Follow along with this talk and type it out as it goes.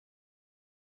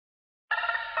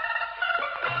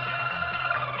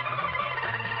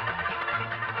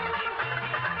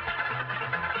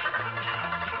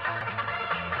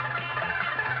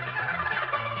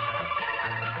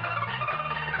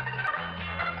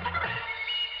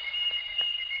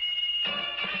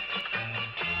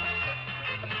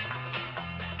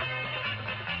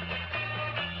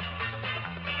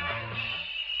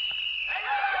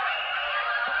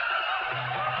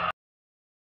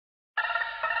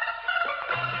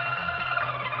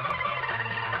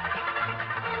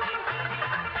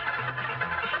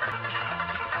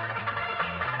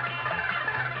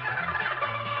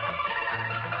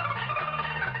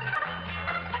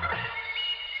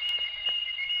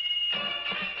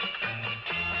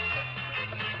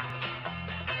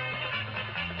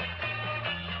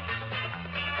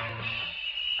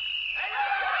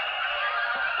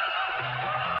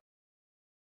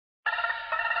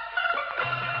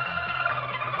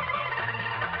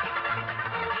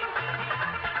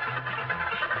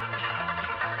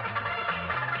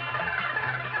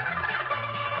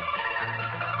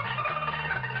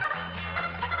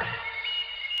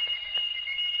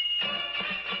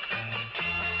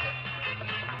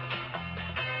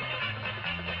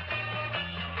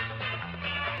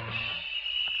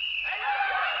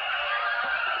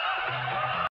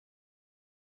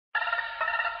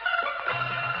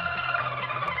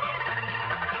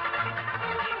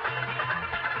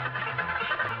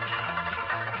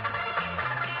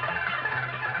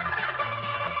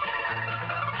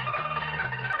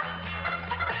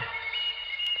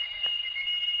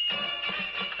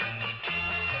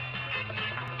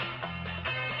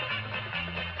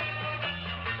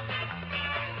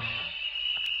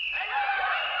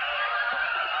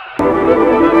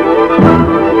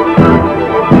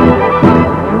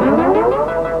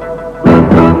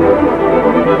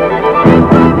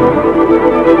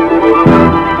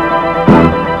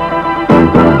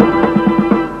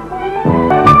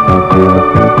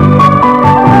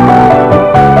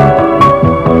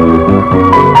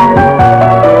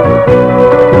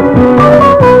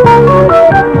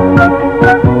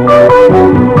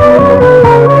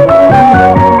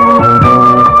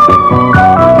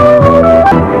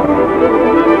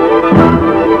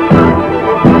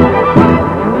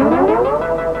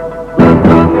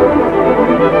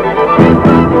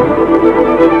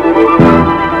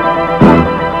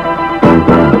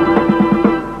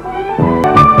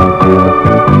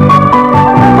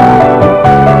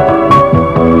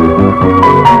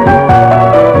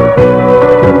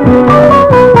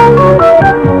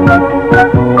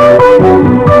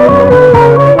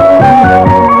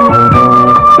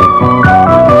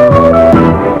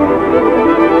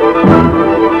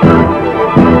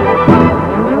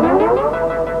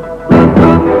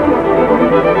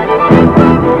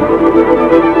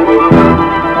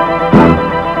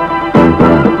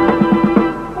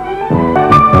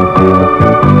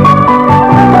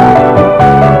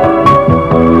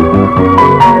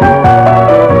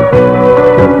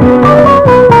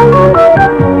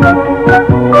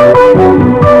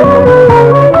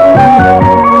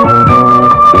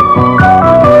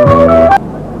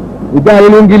ودية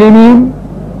الوينج اليمين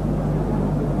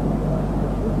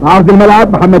عرض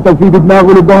الملعب. محمد توفيق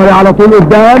بدماغه للجوهري على طول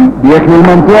قدام، بيخلي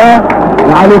المنطقه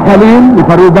لعلي خليل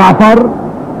لفاروق جعفر.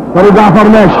 فاروق جعفر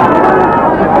ماشي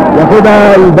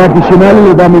ياخدها الباك الشمال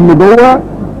اللي ده من جوه،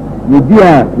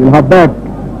 يديها للهباك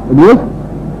الوسط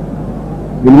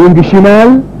بالوينج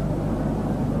الشمال.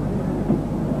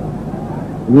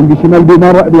 الوينج الشمال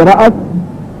بيرقص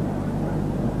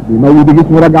بيموت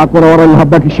بجسمه، رجع الكره ورا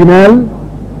الهباك الشمال.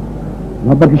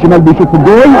 الهباك الشمال بيشوط في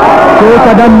الجول،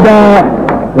 شوطه جامده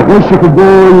يخش في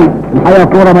الجول. الحقيقه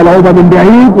كوره ملعوبه من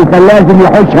بعيد وكان لازم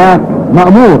يحوشها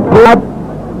مأمور.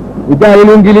 ودية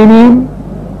الوينج اليمين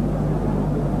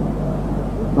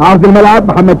عرض الملعب.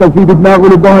 محمد توفيق بدماغه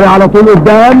للجوهري على طول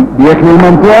قدام، بيخلي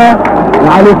المنطقه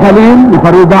لعلي خليل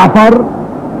لفاروق جعفر.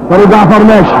 فاروق جعفر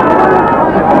ماشي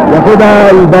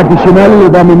ياخدها الباك الشمال اللي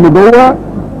ده من جوه،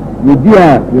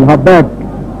 يديها للهباك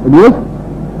الوسط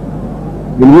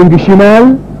بالوينج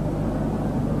الشمال.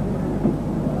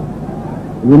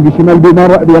 الوينج الشمال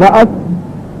بيرقص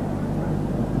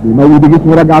بيموت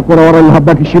بجسمه، رجع الكره ورا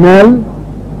الهباك الشمال.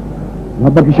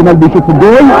 الهباك الشمال بيشوط في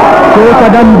الجول، شوطه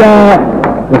جامده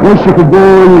يخش في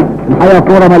الجول. الحقيقه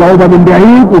كوره ملعوبه من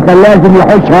بعيد وكان لازم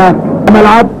يحوشها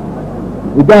ملعب.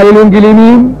 ودية الوينج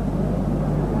اليمين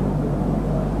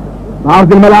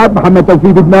عرض الملعب. محمد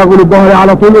توفيق بدماغه للجوهري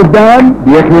على طول قدام،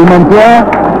 بيخلي المنطقه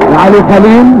لعلي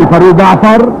خليل لفاروق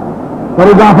جعفر.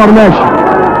 فاروق جعفر ماشي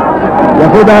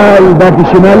ياخدها الباك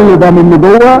الشمال اللي ده من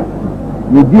جوه،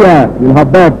 يديها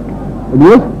للهباك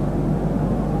الوسط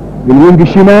بالوينج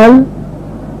الشمال.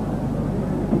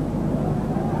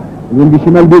 الوينج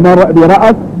الشمال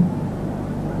بيرقص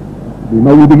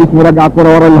بيموت بجسمه، رجع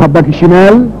الكره ورا الهباك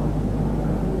الشمال.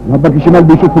 الهباك الشمال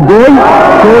بيشوط في الجول،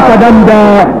 شوطه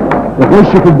جامده يخش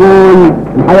في الجول.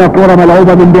 الحقيقه كوره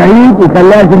ملعوبه من بعيد وكان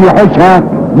لازم يحوشها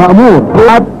مأمور.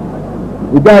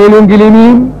 ودية الوينج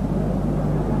اليمين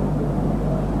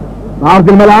عرض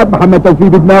الملعب. محمد توفيق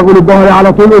بدماغه للجوهري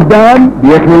على طول قدام،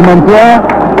 بيخلي المنطقه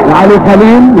لعلي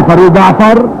خليل لفاروق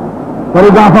جعفر.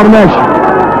 فاروق جعفر ماشي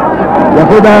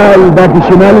ياخدها الباك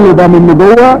الشمال اللي ده من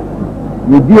جوه،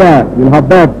 يديها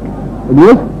للهباك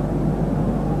الوسط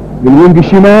بالوينج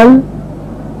الشمال.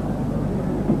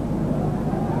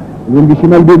 الوينج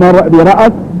الشمال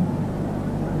بيرقص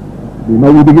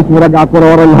بيموت بجسمه، رجع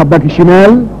الكره ورا الهباك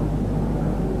الشمال.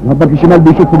 الهباك الشمال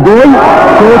بيشوط في الجول،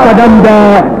 شوطه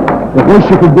جامده يخش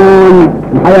في الجول.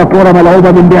 الحقيقه كوره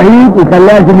ملعوبه من بعيد وكان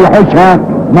لازم يحوشها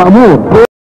مأمور.